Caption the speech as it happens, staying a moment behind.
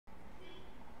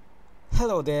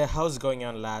Hello there, how's it going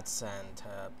on, lads? And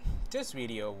this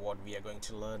video what we are going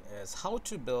to learn is how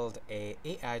to build a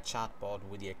AI chatbot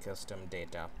with your custom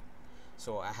data.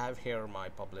 So I have here my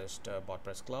published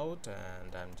WordPress cloud,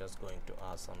 and I'm just going to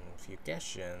ask some few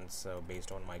questions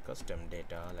based on my custom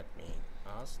data. Let me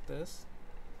ask this.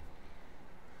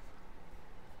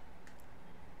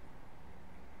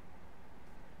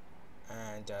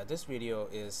 And this video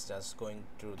is just going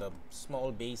through the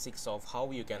small basics of how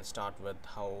you can start with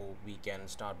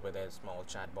a small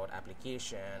chatbot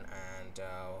application, and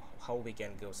how we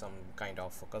can give some kind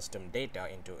of custom data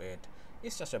into it.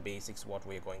 It's just a basics what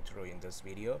we're going through in this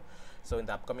video. So in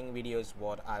the upcoming videos,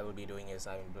 what I will be doing is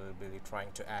I will be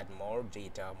trying to add more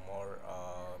data, more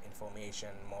information,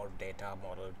 more data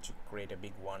model to create a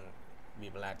big one. We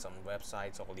will add some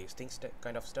websites, all these things,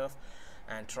 kind of stuff,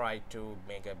 and try to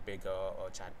make a bigger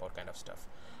chatbot kind of stuff.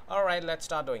 All right, let's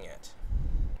start doing it.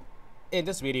 In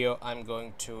this video, I'm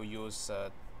going to use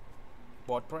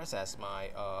WordPress as my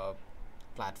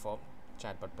platform,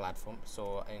 chatbot platform.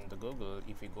 So in the Google,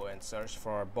 if you go and search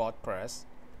for WordPress,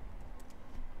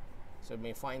 so you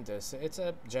may find this. It's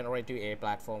a generative AI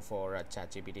platform for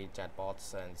ChatGPT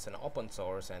chatbots, and it's an open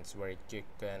source, and it's very quick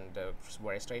and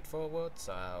very straightforward.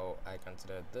 So I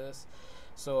consider this.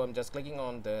 So I'm just clicking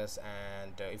on this,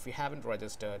 and if you haven't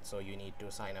registered, so you need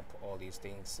to sign up all these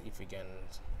things. If you can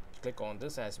click on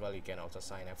this as well, you can also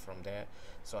sign up from there.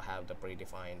 So I have the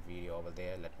predefined video over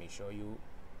there. Let me show you.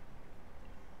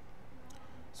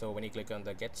 So when you click on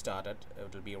the get started,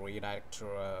 it will be redirected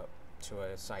to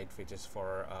a site which is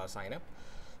for sign up.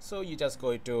 So you just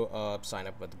go to sign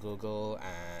up with Google,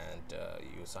 and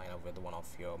you sign up with one of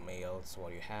your mails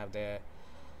what you have there,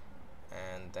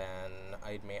 and then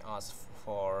it may ask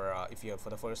for if you're for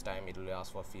the first time, it will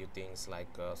ask for a few things like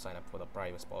sign up for the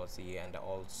privacy policy, and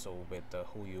also with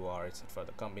who you are, is it for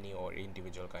the company or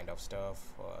individual kind of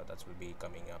stuff. That will be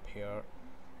coming up here.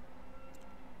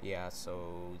 Yeah,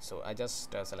 so I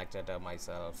just selected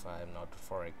myself. I'm not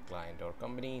for a client or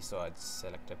company, so I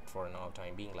selected for now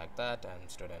time being like that, and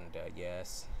student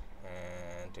yes,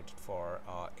 and it for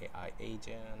AI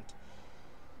agent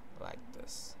like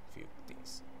this, few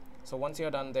things. So once you're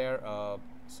done there,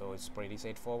 so it's pretty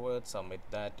straightforward. Submit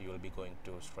that. You will be going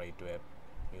to straight to a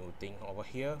new thing over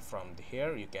here. From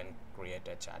here you can create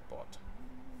a chatbot.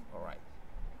 All right,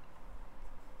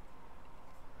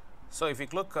 so if you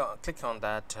click on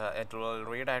that, it will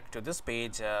redirect to this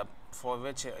page, for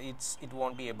which it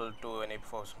won't be able to enable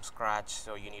from scratch.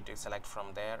 So you need to select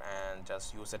from there and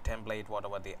just use a template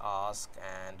whatever they ask,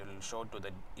 and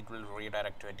it will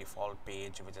redirect to a default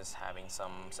page which is having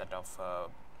some set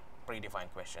of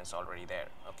predefined questions already there.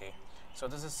 Okay, so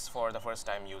this is for the first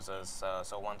time users.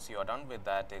 So once you are done with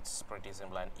that, it's pretty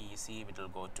simple and easy. It will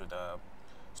go to the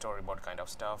storyboard kind of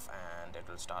stuff, and it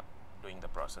will start doing the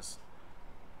process.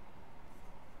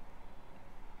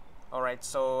 Alright,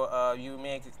 so you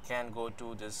can go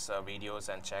to this videos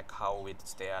and check how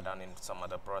they are done in some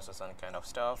other process and kind of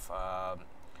stuff.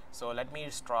 So let me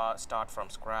start from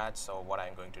scratch. So what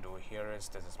I'm going to do here is,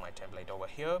 this is my template over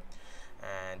here,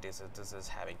 and this is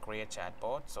having create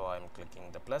chatbot. So I'm clicking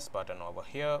the plus button over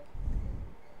here,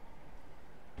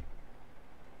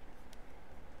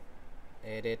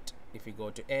 edit. If you go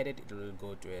to edit, it will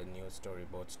go to a new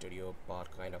storyboard studio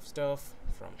part kind of stuff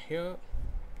from here.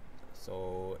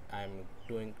 So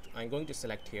I'm going to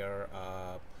select here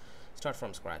start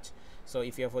from scratch. So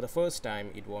if you're for the first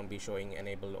time, it won't be showing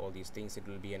enable all these things. It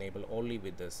will be enabled only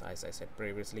with this, as I said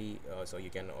previously. So you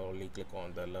can only click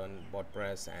on the learn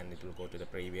WordPress, and it will go to the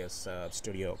previous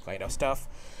studio kind of stuff.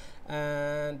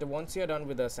 And once you're done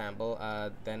with the sample,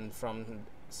 then from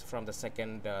the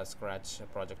second scratch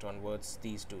project onwards,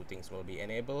 these two things will be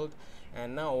enabled.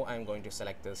 And now I'm going to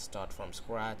select this start from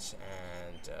scratch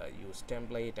and use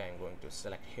template. I'm going to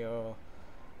select here.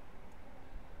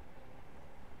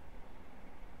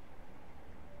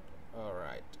 All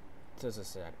right, this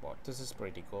is chatbot. This is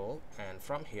pretty cool. And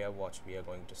from here, watch, we are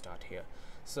going to start here.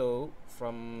 So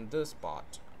from this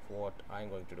part, what I'm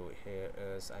going to do here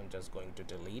is I'm just going to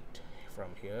delete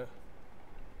from here,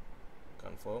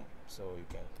 confirm. So you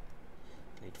can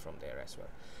delete from there as well.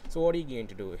 So what are you going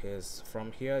to do is,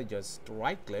 from here just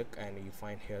right click, and you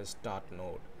find here start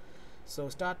node. So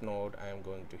start node, I'm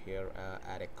going to here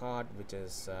add a card, which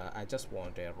is I just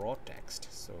want a raw text.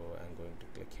 So I'm going to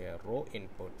click here raw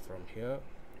input from here,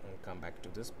 and come back to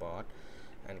this part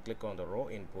and click on the raw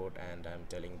input, and I'm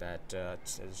telling that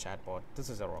chatbot, this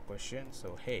is a raw question.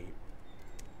 So hey,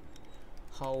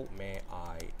 how may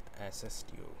I assist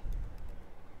you?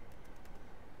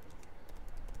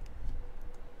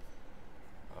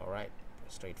 All right,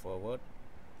 straightforward.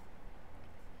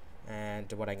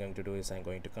 And what I'm going to do is I'm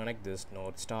going to connect this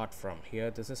node start from here.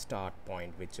 This is start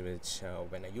point, which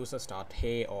when a user start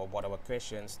hey or whatever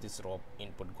questions, this raw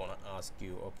input gonna ask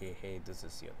you, okay, hey, this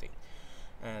is your thing.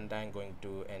 And I'm going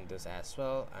to end this as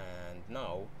well. And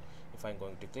now if I'm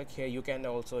going to click here, you can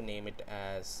also name it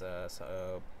as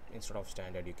instead of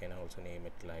standard, you can also name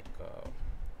it like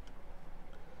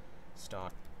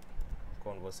start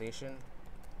conversation.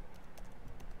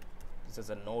 This is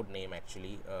a node name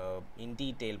actually. In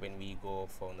detail, when we go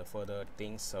for the further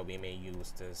things, we may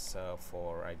use this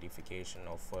for identification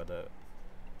of further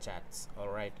chats.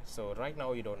 Alright, so right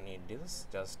now you don't need this,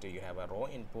 just you have a raw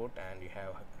input and you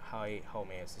have hi, how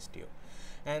may I assist you.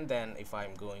 And then if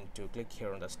I'm going to click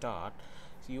here on the start,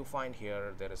 so you find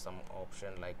here there is some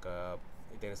option like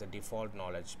there is a default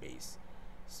knowledge base.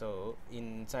 So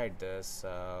inside this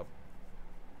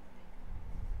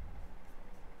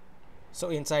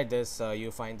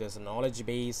you find this knowledge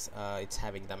base. It's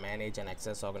having the manage and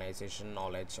access organization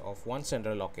knowledge of one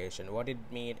central location. What it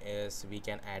means is we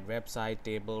can add website,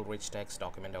 table, rich text,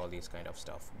 document, all these kind of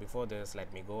stuff. Before this,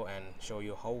 let me go and show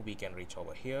you how we can reach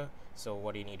over here. So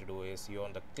what you need to do is you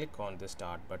click on the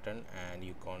start button and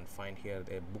you can find here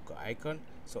the book icon.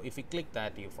 So if you click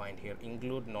that, you find here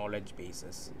include knowledge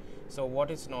bases. So what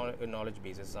is knowledge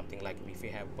bases? Something like if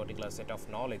you have a particular set of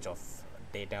knowledge of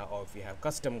data, or if you have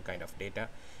custom kind of data,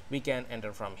 we can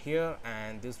enter from here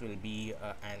and this will be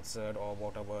answered or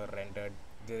whatever rendered.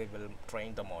 They will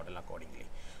train the model accordingly.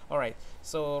 Alright,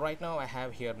 so right now I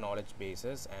have here knowledge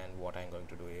bases, and what I'm going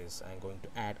to do is I'm going to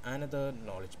add another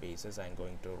knowledge bases. I'm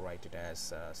going to write it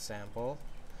as sample,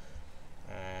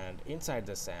 and inside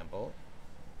the sample,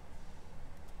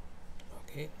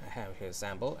 okay, I have here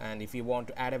sample, and if you want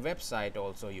to add a website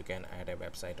also, you can add a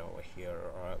website over here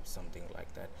or something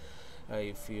like that.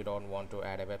 If you don't want to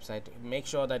add a website, make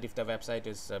sure that if the website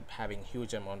is having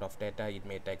huge amount of data, it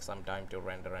may take some time to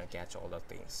render and catch all the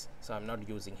things. So I'm not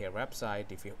using here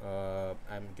website. If you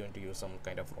I'm going to use some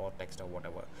kind of raw text or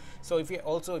whatever. So if you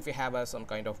have some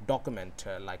kind of document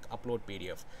like upload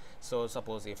PDF. So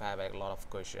suppose if I have a lot of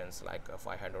questions, like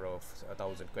 500 or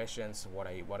 1,000 questions,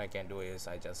 what I can do is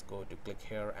I just go to click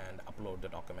here and upload the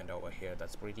document over here.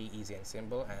 That's pretty easy and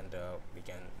simple, and we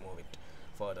can move it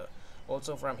further.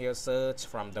 Also from here, search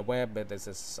from the web. This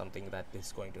is something that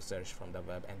is going to search from the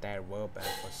web, entire web, and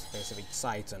for specific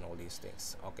sites and all these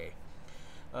things. Okay,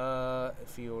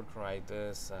 if you try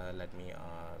this, let me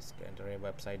ask, enter a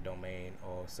website domain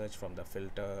or search from the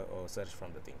filter or search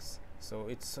from the things. So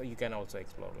it's you can also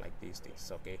explore like these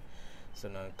things. Okay, so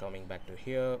now coming back to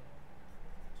here,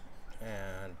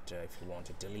 and if you want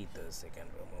to delete this, you can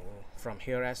remove from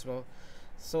here as well.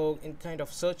 So in kind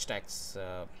of search text,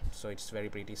 so it's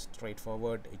pretty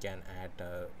straightforward. You can add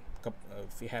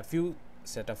if you have few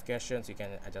set of questions, you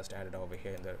can just add it over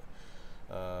here in the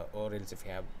or else if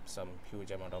you have some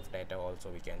huge amount of data also,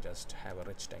 we can just have a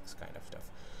rich text kind of stuff.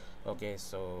 Okay,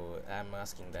 so I'm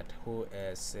asking that who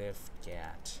is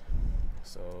SwiftCat.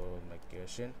 So my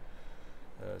question,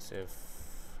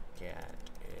 SwiftCat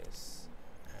is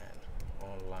an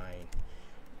online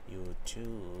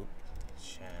YouTube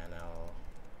channel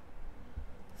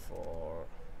for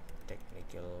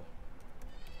technical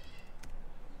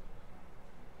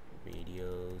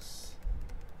videos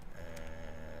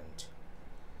and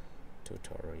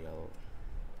tutorial.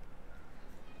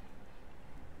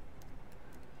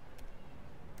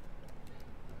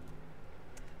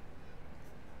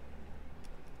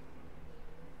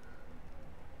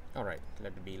 Alright, let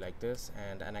it be like this.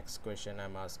 And the next question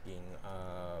I'm asking,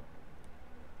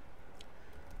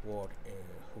 who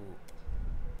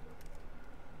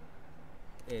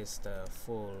is the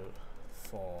full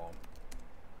form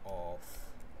of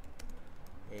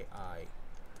AI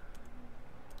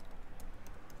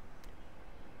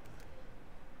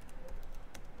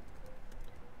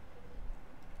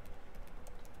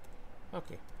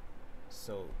okay,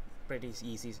 so pretty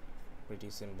easy, pretty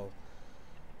simple.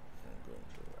 I'm going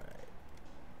to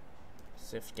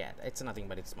write SwiftCat. It's nothing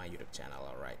but it's my YouTube channel.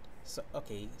 Alright, so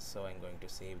okay, so I'm going to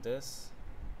save this.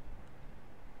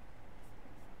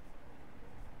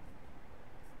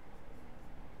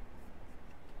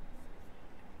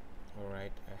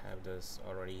 Alright, I have this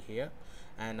already here,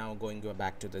 and now go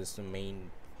back to this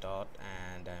main dot,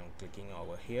 and I'm clicking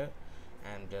over here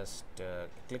and just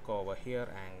click over here,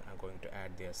 and I'm going to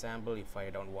add the sample. If I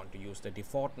don't want to use the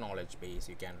default knowledge base,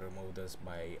 you can remove this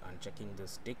by unchecking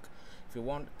this tick. If you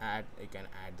want add, you can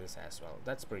add this as well.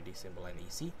 That's pretty simple and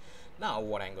easy. Now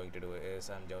what I'm going to do is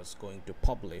I'm just going to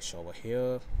publish over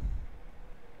here.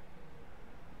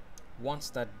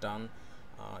 Once that's done,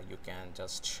 you can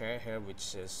just share here,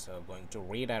 which is going to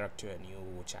redirect to a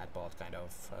new chatbot kind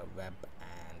of web,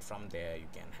 and and from there you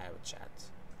can have a chat.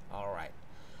 All right,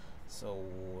 so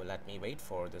let me wait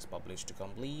for this publish to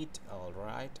complete. All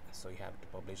right, so you have to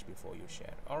publish before you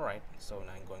share. All right, so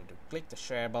now I'm going to click the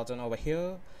share button over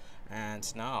here,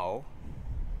 and now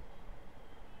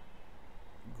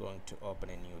I'm going to open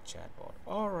a new chatbot.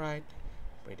 All right,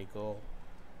 pretty cool.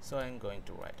 So I'm going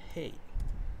to write, hey,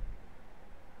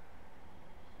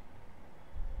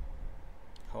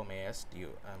 how may I assist you?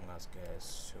 I'm asking,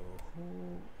 so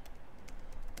who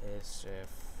is Chef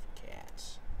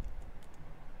Cat?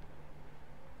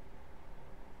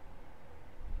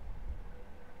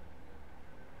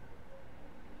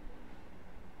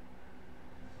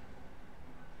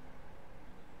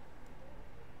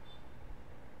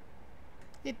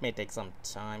 It may take some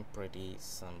time, pretty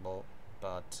simple,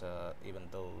 but even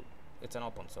though it's an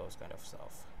open source kind of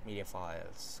stuff, media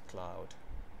files, cloud,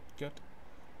 good.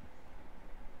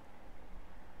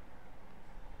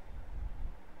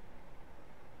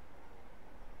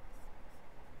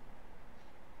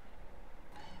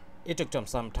 It took them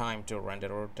some time to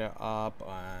render it up,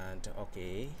 and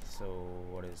okay, so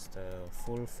what is the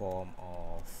full form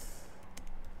of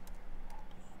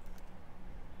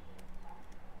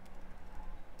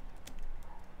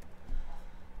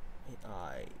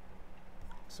AI?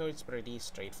 So it's pretty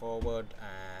straightforward,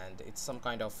 and it's some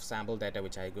kind of sample data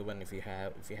which I given. If you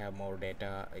have more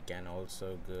data, I can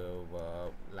also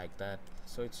go like that,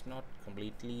 so it's not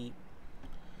completely.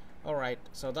 Alright,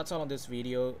 so that's all on this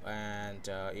video, and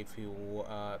if you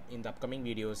in the upcoming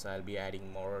videos I'll be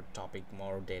adding more topic,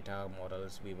 more data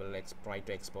models. We will try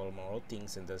to explore more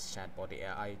things in this chatbot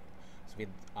AI with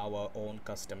our own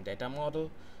custom data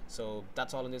model. So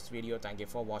that's all in this video. Thank you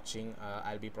for watching.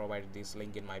 I'll be providing this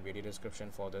link in my video description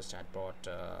for this chatbot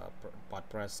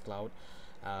WordPress cloud.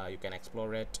 You can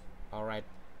explore it. Alright,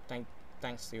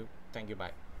 thanks you,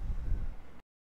 bye.